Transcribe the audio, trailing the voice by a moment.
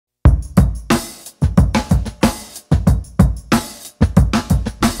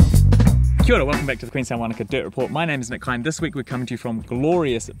Kia ora, welcome back to the Queenstown Wānaka Dirt Report. My name is Nick Klein. This week we're coming to you from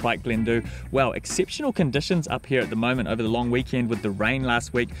glorious Bike Glendoo. Well, exceptional conditions up here at the moment over the long weekend with the rain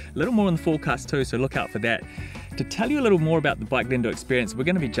last week. A little more in the forecast too, so look out for that. To tell you a little more about the Bike Glendoo experience, we're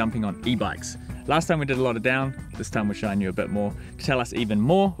going to be jumping on e-bikes. Last time we did a lot of down, this time we're showing you a bit more. To tell us even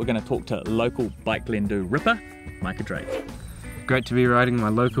more, we're going to talk to local Bike Glendoo ripper, Micah Drake. Great to be riding my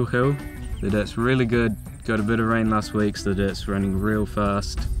local hill. The dirt's really good. Got a bit of rain last week, so the dirt's running real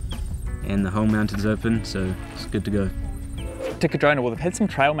fast. And the whole mountain's open, so it's good to go. Tikadrona, well, they've had some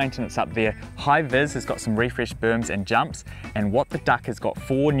trail maintenance up there. High Vis has got some refreshed berms and jumps, and What the Duck has got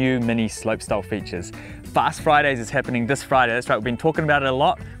 4 new mini slopestyle features. Fast Fridays is happening this Friday. That's right, we've been talking about it a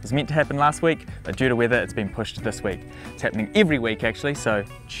lot. It was meant to happen last week, but due to weather, it's been pushed this week. It's happening every week actually, so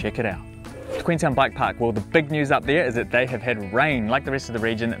check it out. Queenstown Bike Park, well, the big news up there is that they have had rain. Like the rest of the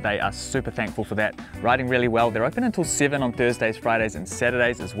region, they are super thankful for that. Riding really well. They're open until 7 on Thursdays, Fridays and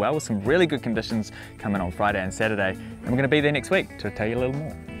Saturdays as well, with some really good conditions coming on Friday and Saturday. And we're going to be there next week to tell you a little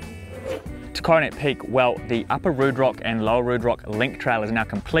more. To Coronet Peak, well, the Upper Rude Rock and Lower Rude Rock link trail is now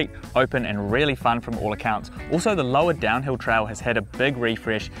complete, open and really fun from all accounts. Also, the lower downhill trail has had a big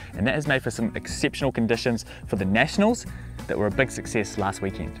refresh, and that has made for some exceptional conditions for the Nationals that were a big success last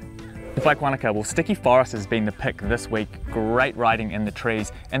weekend. The Bike Wānaka, well, Sticky Forest has been the pick this week. Great riding in the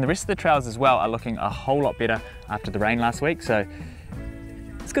trees, and the rest of the trails as well are looking a whole lot better after the rain last week, so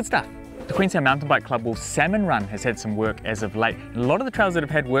it's good stuff. The Queenstown Mountain Bike Club, well, Salmon Run has had some work as of late. A lot of the trails that have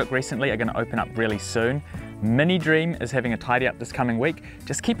had work recently are going to open up really soon. Mini Dream is having a tidy up this coming week.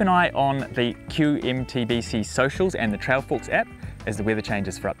 Just keep an eye on the QMTBC socials and the Trail Forks app as the weather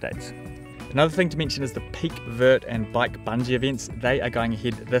changes for updates. Another thing to mention is the Peak, Vert and Bike Bungee events. They are going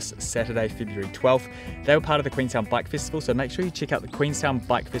ahead this Saturday, February 12th. They were part of the Queenstown Bike Festival, so make sure you check out the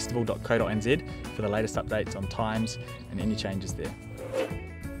queenstownbikefestival.co.nz for the latest updates on times and any changes there.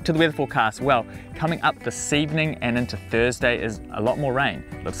 To the weather forecast, well, coming up this evening and into Thursday is a lot more rain.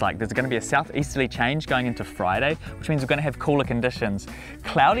 Looks like there's going to be a southeasterly change going into Friday, which means we're going to have cooler conditions.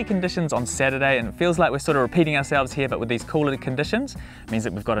 Cloudy conditions on Saturday, and it feels like we're sort of repeating ourselves here, but with these cooler conditions, it means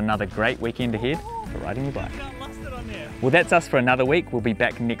that we've got another great weekend ahead for riding your bike. Well, that's us for another week. We'll be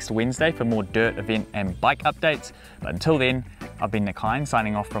back next Wednesday for more dirt, event and bike updates. But until then, I've been Nick Klein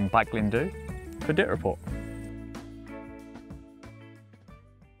signing off from Bike Glendoo for Dirt Report.